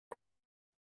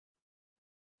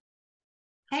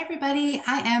Hi, everybody.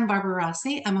 I am Barbara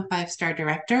Rossi. I'm a five-star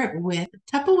director with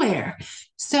Tupperware.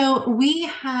 So we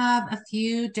have a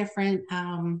few different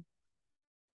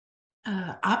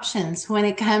options when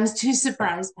it comes to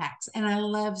surprise packs. And I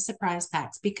love surprise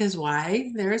packs because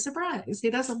why? They're a surprise. Who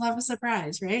doesn't love a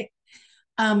surprise, right?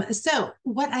 So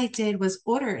what I did was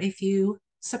order a few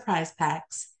surprise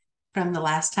packs from the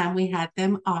last time we had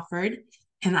them offered.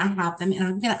 And I have them and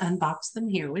I'm going to unbox them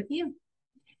here with you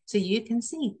so you can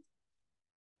see.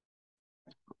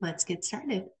 Let's get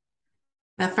started.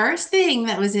 The first thing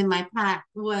that was in my pack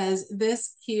was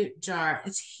this cute jar.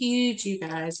 It's huge, you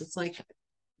guys. It's like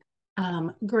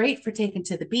great for taking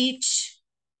to the beach.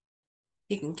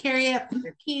 You can carry it, put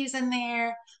your keys in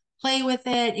there, play with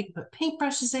it. You can put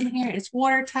paintbrushes in here. It's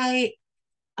watertight,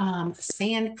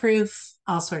 sandproof,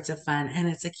 all sorts of fun. And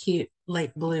it's a cute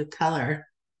light blue color.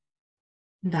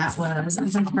 That was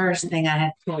the first thing I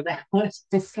had pulled out.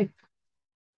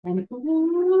 And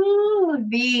ooh,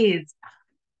 these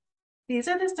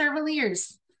are the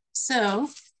Servaliers. So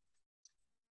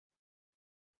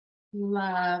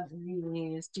love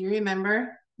these. Do you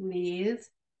remember these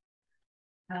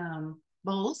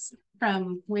bowls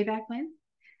from way back when?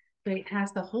 But it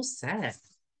has the whole set.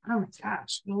 Oh my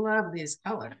gosh, love these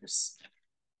colors.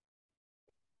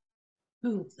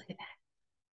 Ooh, look at that.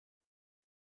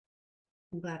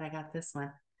 I'm glad I got this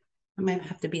one. I might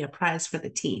have to be a prize for the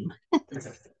team.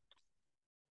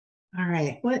 All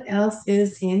right, what else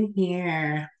is in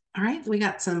here? All right, we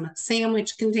got some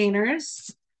sandwich containers.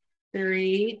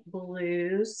 3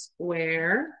 blue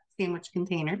square sandwich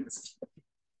containers.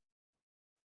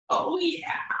 Oh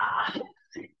yeah.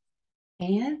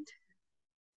 And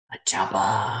a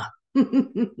chopper. All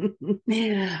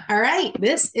right,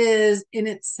 this is in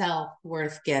itself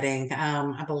worth getting.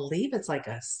 I believe it's like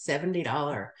a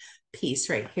 $70 piece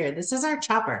right here. This is our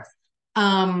chopper,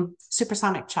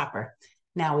 supersonic chopper.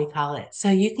 Now we call it. So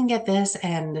you can get this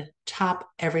and chop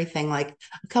everything. Like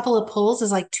a couple of pulls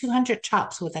is like 200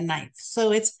 chops with a knife.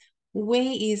 So it's way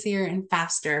easier and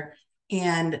faster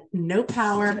and no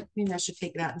power. Maybe I should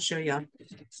take it out and show y'all.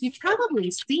 You've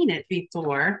probably seen it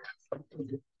before,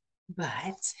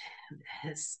 but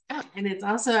this, oh, and it's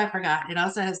also, I forgot, it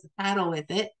also has the paddle with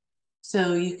it.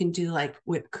 So you can do like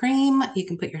whipped cream. You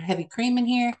can put your heavy cream in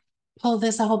here, pull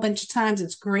this a whole bunch of times.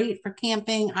 It's great for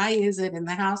camping. I use it in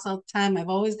the house all the time. I've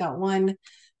always got one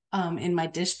in my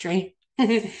dish tray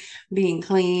being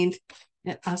cleaned.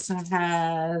 It also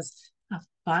has a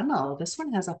funnel. This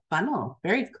one has a funnel.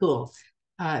 Very cool.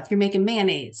 If you're making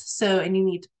mayonnaise. So, and you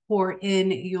need to pour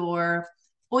in your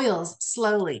oils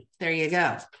slowly. There you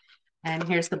go. And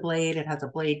here's the blade. It has a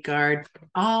blade guard,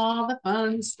 all the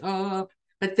fun stuff.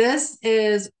 But this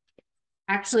is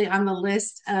actually on the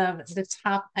list of the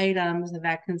top items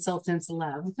that consultants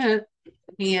love. And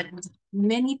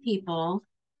many people,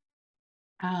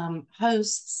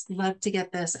 hosts, love to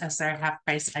get this as their half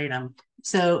price item.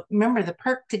 So remember, the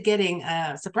perk to getting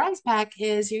a surprise pack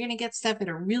is you're going to get stuff at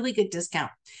a really good discount.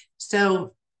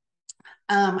 So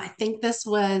I think this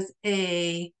was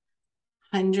a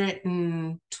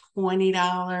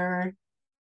 $120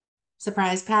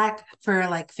 surprise pack for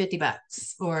like 50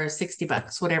 bucks or 60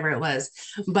 bucks, whatever it was.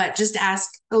 But just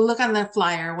look on the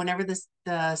flyer whenever the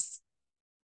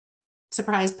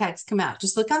surprise packs come out.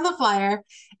 Just look on the flyer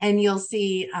and you'll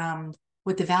see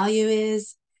what the value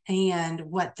is and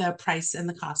what the price and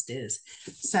the cost is.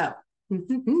 So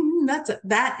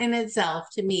that in itself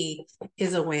to me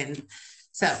is a win.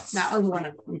 So that was one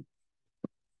of them.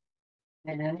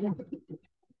 And,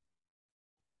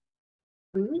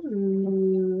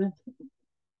 ooh,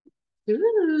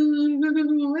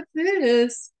 ooh, what's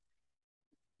this?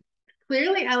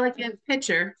 Clearly elegant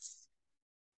picture.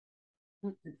 I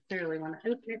don't necessarily want to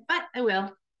open it, but I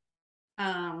will.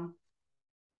 Um,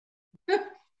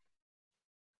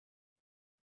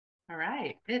 all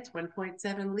right, it's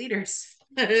 1.7 liters.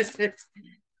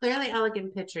 Clearly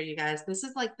elegant picture, you guys. This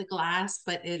is like the glass,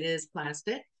 but it is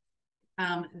plastic.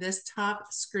 This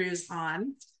top screws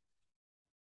on.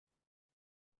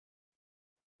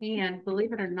 And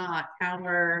believe it or not,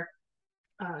 our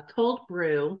cold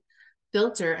brew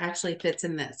filter actually fits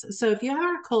in this. So if you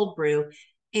have a cold brew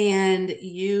and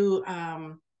you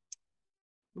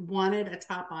wanted a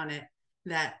top on it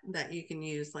that you can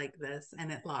use like this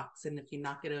and it locks, and if you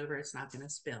knock it over, it's not going to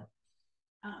spill.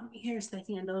 Here's the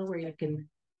handle where you can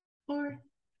pour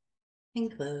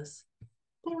and close,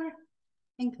 pour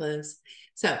and close.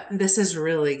 So this is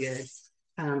really good.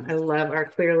 I love our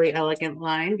clearly elegant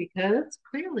line because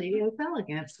clearly it's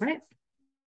elegant, right?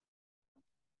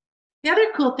 The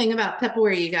other cool thing about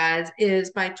Tupperware, you guys, is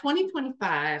by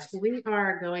 2025, we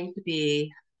are going to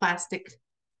be plastic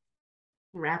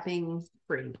wrapping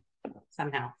free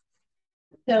somehow.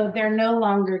 So they're no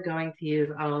longer going to use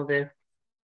all of this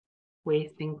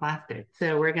wasting plastic.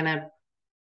 So we're going to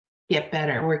get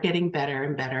better. We're getting better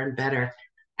and better and better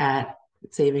at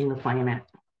saving the planet.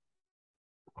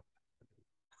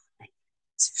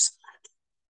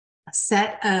 A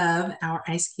set of our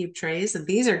ice cube trays. And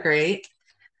these are great.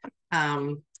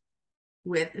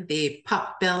 With the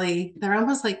pop belly, they're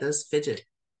almost like those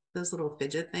little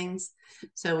fidget things.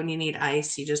 So when you need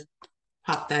ice, you just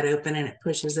pop that open and it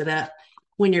pushes it up.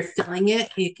 When you're filling it,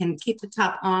 you can keep the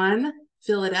top on,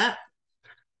 fill it up,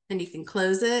 and you can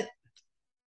close it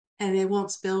and it won't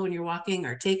spill when you're walking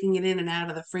or taking it in and out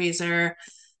of the freezer.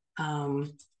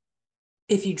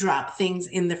 If you drop things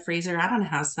in the freezer, I don't know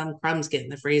how some crumbs get in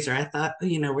the freezer. I thought,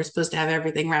 we're supposed to have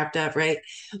everything wrapped up, right?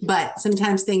 But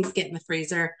sometimes things get in the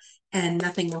freezer and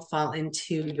nothing will fall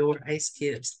into your ice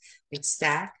cubes. They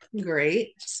stack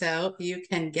great. So you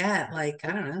can get like,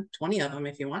 I don't know, 20 of them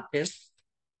if you want to.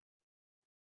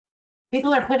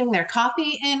 People are putting their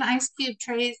coffee in ice cube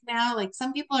trays now. Like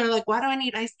some people are like, why do I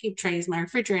need ice cube trays? My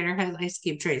refrigerator has ice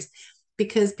cube trays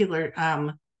because people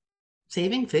are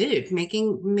saving food,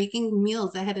 making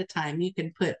meals ahead of time. You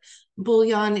can put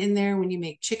bouillon in there when you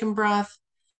make chicken broth.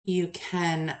 You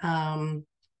can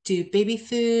do baby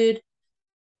food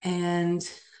and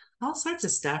all sorts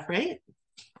of stuff, right?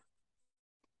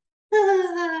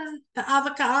 The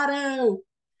avocado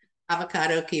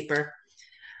keeper.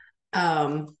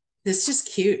 It's just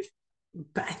cute,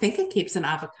 but I think it keeps an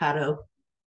avocado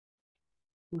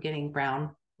from getting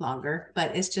brown longer,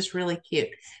 but it's just really cute.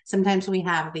 Sometimes we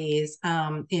have these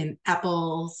in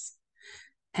apples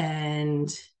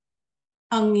and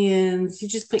onions. You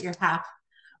just put your half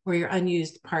or your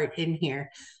unused part in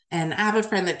here. And I have a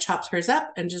friend that chops hers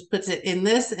up and just puts it in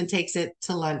this and takes it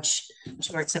to lunch.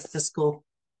 She works at the school.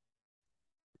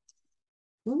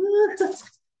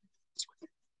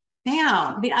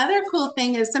 Now, the other cool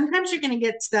thing is sometimes you're going to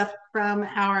get stuff from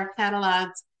our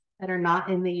catalogs that are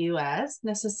not in the US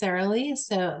necessarily.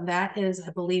 So that is, I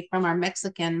believe, from our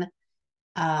Mexican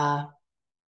Tupperware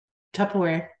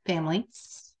family.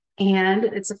 And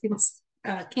it's a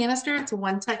canister. It's a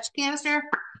one-touch canister.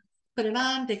 Put it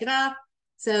on, take it off.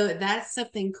 So that's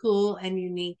something cool and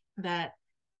unique that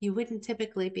you wouldn't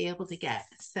typically be able to get.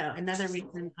 So another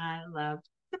reason I love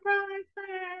surprise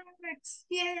packs.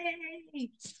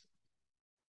 Yay!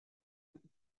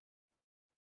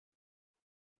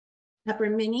 Pepper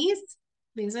minis.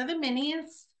 These are the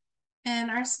minis. And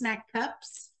our snack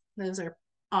cups. Those are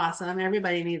awesome.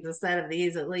 Everybody needs a set of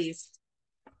these at least.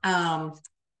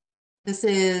 This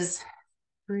is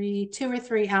 2 or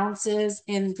 3 ounces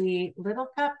in the little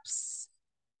cups.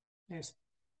 There's a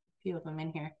few of them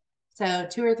in here. So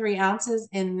 2 or 3 ounces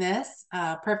in this,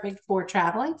 perfect for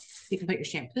traveling. You can put your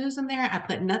shampoos in there. I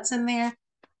put nuts in there.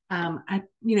 I,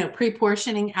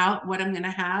 pre-portioning out what I'm going to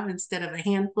have instead of a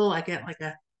handful. I get like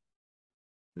a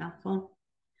mouthful.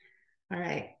 All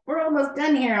right, we're almost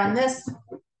done here on this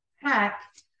pack.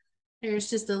 There's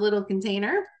just a little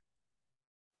container.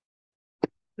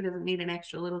 Who doesn't need an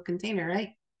extra little container, right?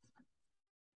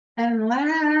 And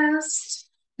last,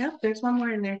 nope, there's one more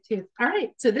in there too. All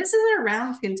right, so this is a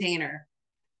round container.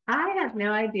 I have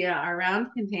no idea our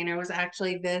round container was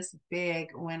actually this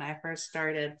big when I first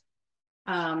started.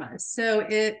 So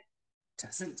it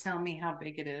doesn't tell me how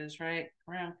big it is, right?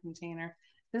 Round container.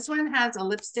 This one has a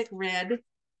lipstick red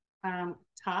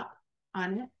top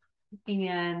on it.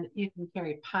 And you can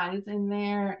carry pies in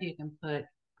there. You can put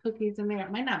cookies in there.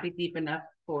 It might not be deep enough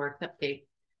for cupcakes,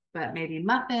 but maybe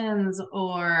muffins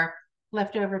or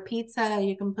leftover pizza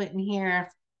you can put in here.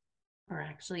 Or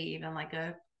actually even like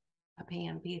a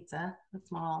pan pizza, a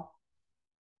small,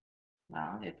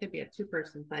 well, it could be a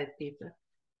 2-person size pizza.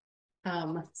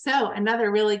 So another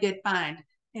really good find.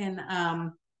 And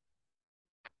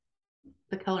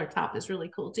the color top is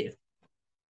really cool too.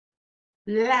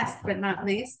 Last but not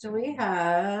least, we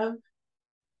have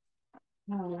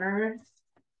our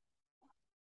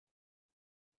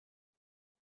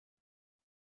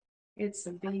it's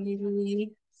a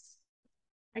baby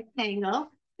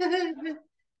rectangle.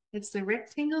 It's the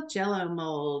rectangle Jello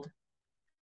mold.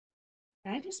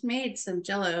 I just made some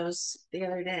Jellos the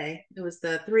other day. It was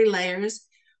the 3 layers.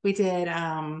 We did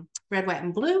red, white,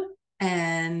 and blue,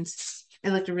 and it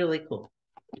looked really cool.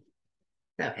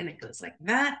 So, and it goes like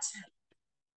that.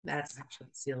 That's actually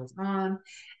seals on.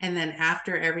 And then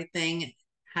after everything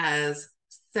has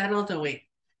settled, oh wait,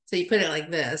 so you put it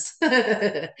like this,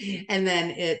 and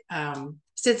then it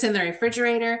sits in the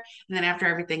refrigerator. And then after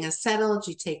everything is settled,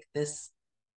 you take this,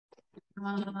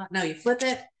 no, you flip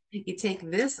it, you take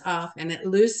this off and it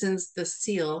loosens the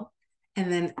seal.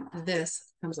 And then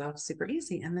this comes off super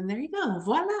easy. And then there you go.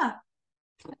 Voila.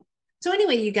 So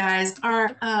anyway, you guys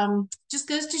are just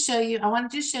goes to show you, I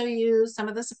wanted to show you some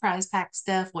of the surprise pack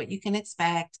stuff, what you can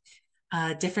expect,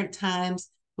 different times.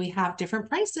 We have different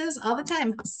prices all the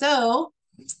time. So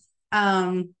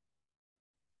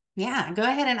yeah, go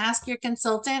ahead and ask your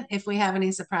consultant if we have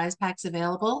any surprise packs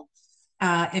available.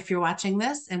 If you're watching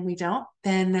this and we don't,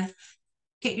 then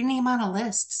get your name on a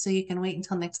list so you can wait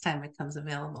until next time it comes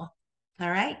available. All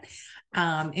right.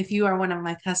 If you are one of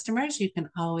my customers, you can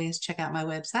always check out my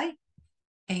website.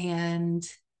 And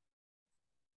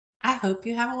I hope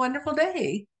you have a wonderful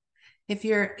day. If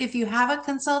you have a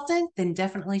consultant, then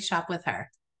definitely shop with her.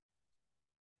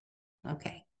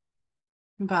 Okay.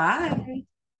 Bye.